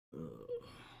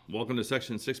Welcome to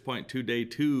section 6.2, day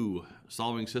 2,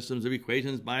 solving systems of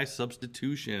equations by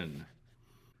substitution.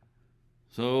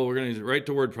 So we're going to write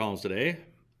to word problems today.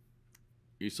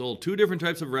 You sold 2 different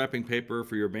types of wrapping paper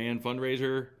for your band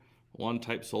fundraiser. One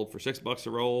type sold for $6 a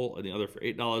roll and the other for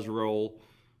 $8 a roll.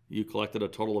 You collected a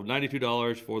total of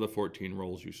 $92 for the 14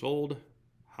 rolls you sold.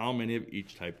 How many of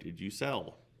each type did you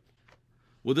sell?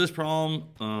 With this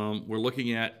problem, we're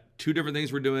looking at 2 different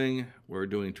things we're doing. We're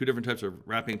doing 2 different types of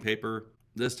wrapping paper.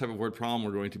 This type of word problem,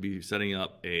 we're going to be setting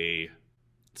up a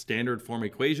standard form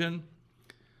equation.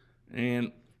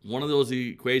 And one of those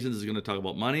equations is going to talk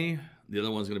about money. The other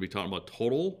one's going to be talking about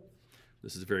total.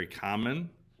 This is very common.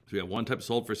 So we have one type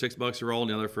sold for $6 a roll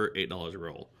and the other for $8 a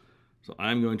roll. So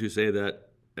I'm going to say that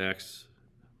X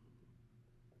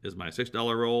is my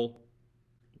 $6 roll,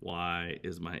 Y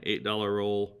is my $8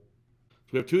 roll.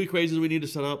 So we have 2 equations we need to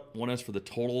set up. One is for the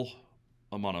total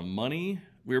amount of money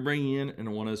we're bringing in,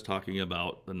 and one is talking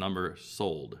about the number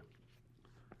sold.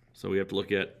 So we have to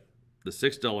look at the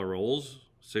 $6 rolls,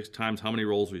 6 times how many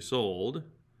rolls we sold,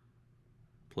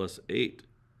 plus 8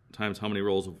 times how many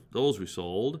rolls of those we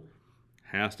sold,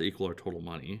 has to equal our total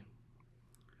money.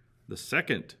 The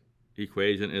second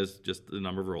equation is just the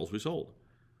number of rolls we sold.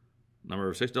 Number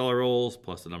of $6 rolls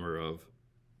plus the number of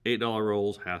 $8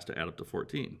 rolls has to add up to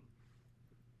 14.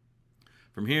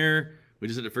 From here, we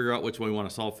just have to figure out which one we want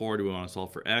to solve for. Do we want to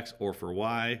solve for X or for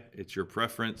Y? It's your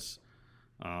preference.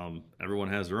 Everyone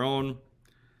has their own.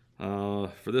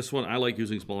 For this one, I like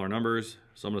using smaller numbers,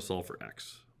 so I'm going to solve for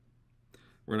X.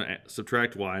 We're going to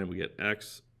subtract Y, and we get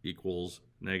X equals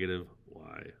negative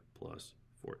Y plus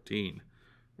 14.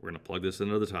 We're going to plug this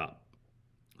into the top.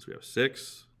 So we have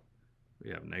 6. We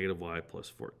have negative Y plus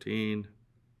 14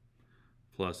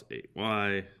 plus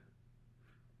 8Y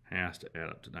has to add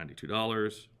up to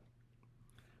 $92.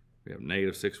 We have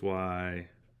negative 6Y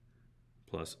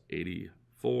plus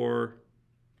 84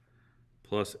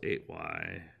 plus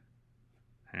 8Y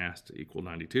has to equal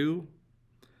 92.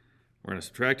 We're going to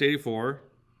subtract 84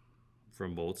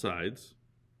 from both sides.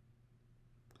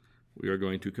 We are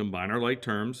going to combine our like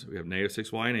terms. We have negative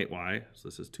 6Y and 8Y, so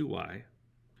this is 2Y,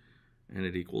 and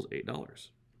it equals $8.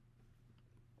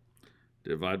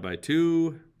 Divide by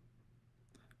 2,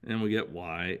 and we get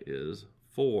Y is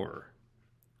 4.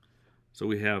 So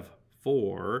we have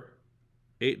 4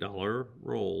 $8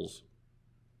 rolls.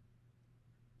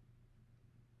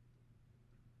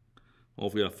 Well,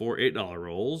 if we have 4 $8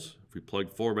 rolls, if we plug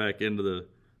 4 back into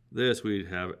this, we'd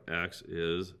have X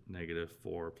is negative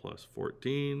 4 plus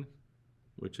 14,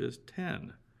 which is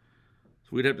 10. So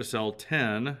we'd have to sell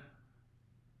 10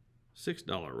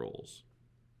 $6 rolls.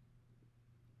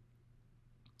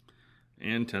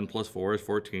 And 10 plus 4 is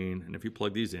 14, and if you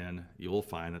plug these in, you will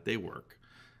find that they work.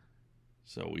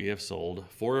 So we have sold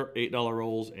 4 $8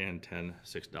 rolls and 10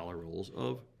 $6 rolls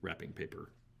of wrapping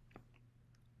paper.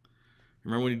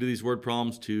 Remember when you do these word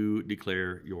problems to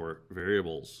declare your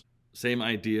variables. Same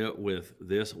idea with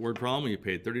this word problem. You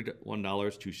paid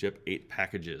 $31 to ship 8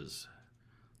 packages.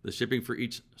 The shipping for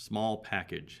each small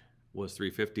package was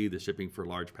 $3.50. The shipping for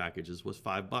large packages was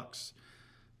 $5.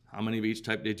 How many of each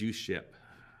type did you ship?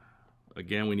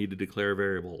 Again, we need to declare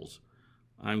variables.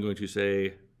 I'm going to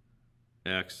say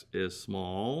X is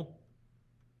small.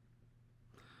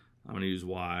 I'm going to use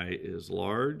Y is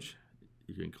large.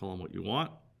 You can call them what you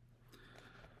want.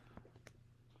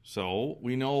 So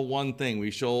we know one thing.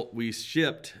 We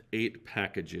shipped 8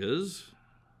 packages.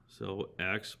 So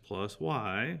X plus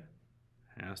Y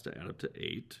has to add up to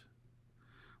 8.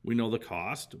 We know the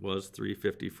cost was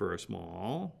 $3.50 for a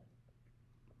small,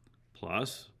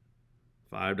 plus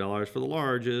 $5 for the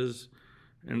larges,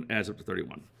 and adds up to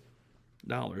 $31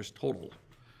 total.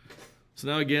 So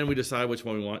now again, we decide which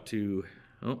one we want to,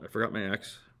 oh, I forgot my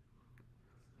X.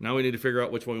 Now we need to figure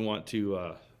out which one we want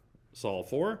to solve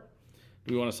for.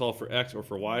 Do we want to solve for X or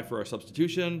for Y for our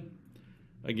substitution?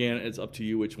 Again, it's up to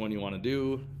you which one you want to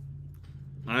do.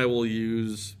 I will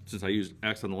use, since I used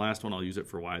X on the last one, I'll use it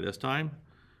for Y this time.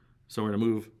 So we're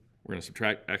going to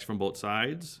subtract X from both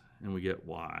sides, and we get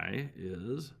Y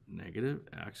is negative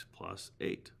X plus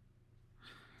 8.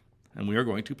 And we are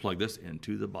going to plug this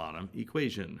into the bottom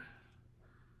equation.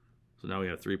 So now we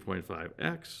have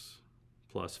 3.5x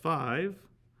plus 5,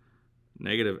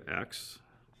 negative x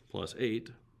plus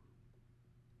 8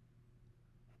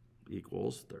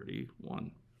 equals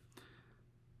 31.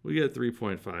 We get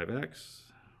 3.5x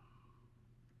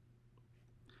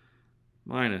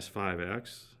minus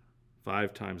 5x,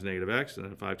 5 times negative x, and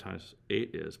then 5 times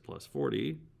 8 is plus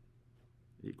 40,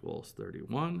 equals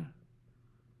 31.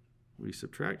 We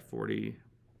subtract 40.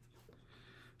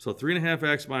 So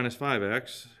 3.5x minus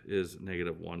 5x is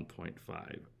negative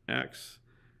 1.5x.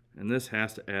 And this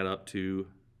has to add up to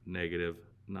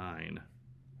 -9.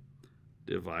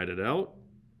 Divide it out.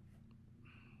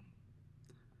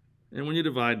 And when you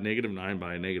divide -9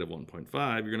 by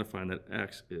 -1.5, you're going to find that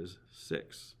x is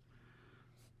 6.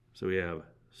 So we have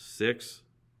 6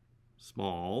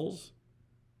 smalls.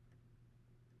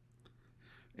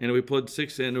 And if we put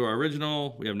 6 into our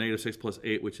original, we have -6 plus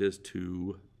 8, which is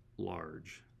too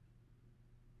large.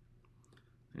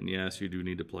 And yes, you do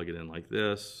need to plug it in like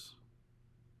this.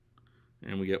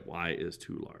 And we get y is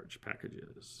too large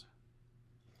packages.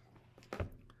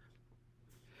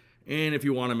 And if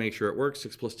you want to make sure it works,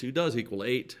 6 plus 2 does equal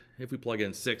 8. If we plug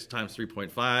in 6 times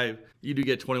 3.5, you do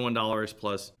get $21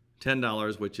 plus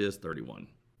 $10, which is $31.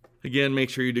 Again, make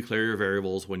sure you declare your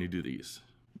variables when you do these.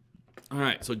 All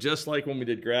right, so just like when we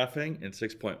did graphing in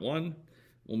 6.1,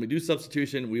 when we do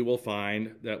substitution, we will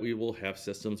find that we will have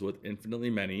systems with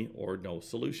infinitely many or no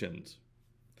solutions.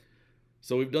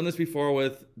 So we've done this before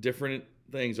with different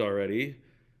things already.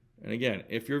 And again,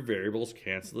 if your variables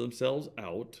cancel themselves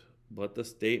out, but the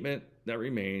statement that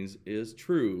remains is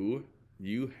true,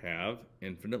 you have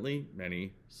infinitely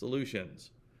many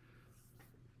solutions.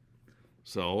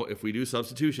 So if we do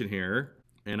substitution here,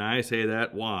 and I say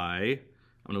that y,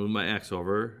 I'm going to move my x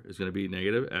over, is going to be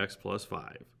 -x plus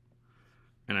 5.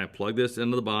 And I plug this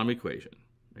into the bottom equation.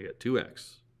 I get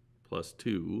 2x plus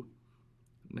 2,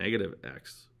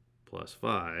 -x plus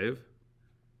 5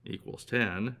 equals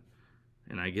 10.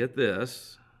 And I get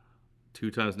this. 2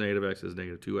 times -x is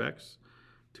 -2x.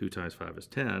 2 times 5 is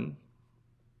 10.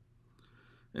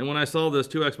 And when I solve this,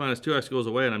 2x minus 2x goes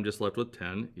away, and I'm just left with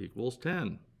 10 equals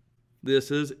 10.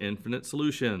 This is infinite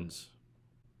solutions.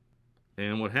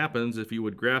 And what happens if you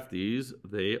would graph these,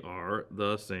 they are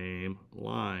the same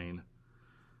line.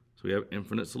 So we have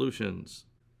infinite solutions.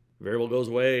 Variable goes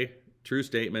away, true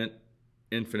statement,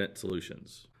 infinite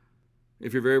solutions.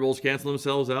 If your variables cancel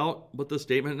themselves out, but the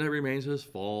statement that remains is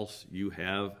false, you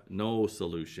have no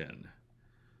solution.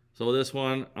 So this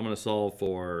one, I'm going to solve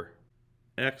for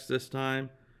x this time.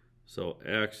 So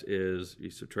x is, you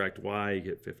subtract y, you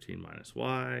get 15 minus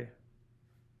y.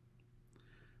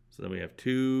 So then we have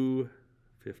 2,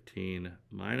 15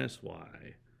 minus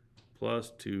y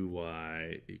plus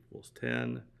 2y equals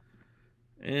 10.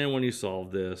 And when you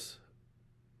solve this,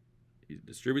 you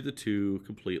distribute the 2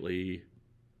 completely.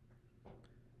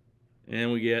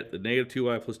 And we get the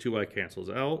 -2y plus 2y cancels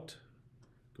out,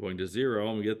 going to 0,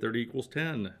 and we get 30 equals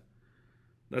 10.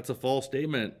 That's a false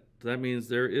statement. That means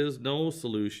there is no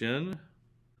solution.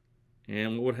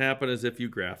 And what would happen is if you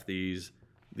graph these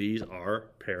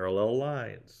are parallel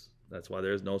lines. That's why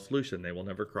there's no solution. They will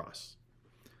never cross.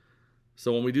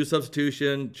 So when we do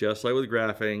substitution, just like with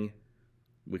graphing,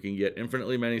 we can get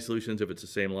infinitely many solutions if it's the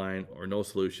same line, or no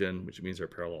solution, which means they're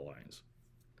parallel lines.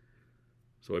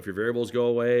 So if your variables go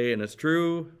away and it's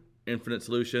true, infinite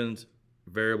solutions.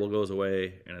 Variable goes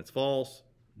away and it's false,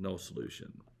 no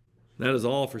solution. That is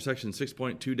all for section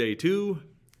 6.2 day 2,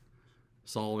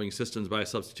 solving systems by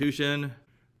substitution.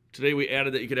 Today we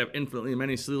added that you could have infinitely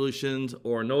many solutions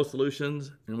or no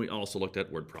solutions, and we also looked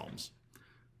at word problems.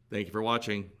 Thank you for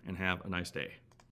watching, and have a nice day.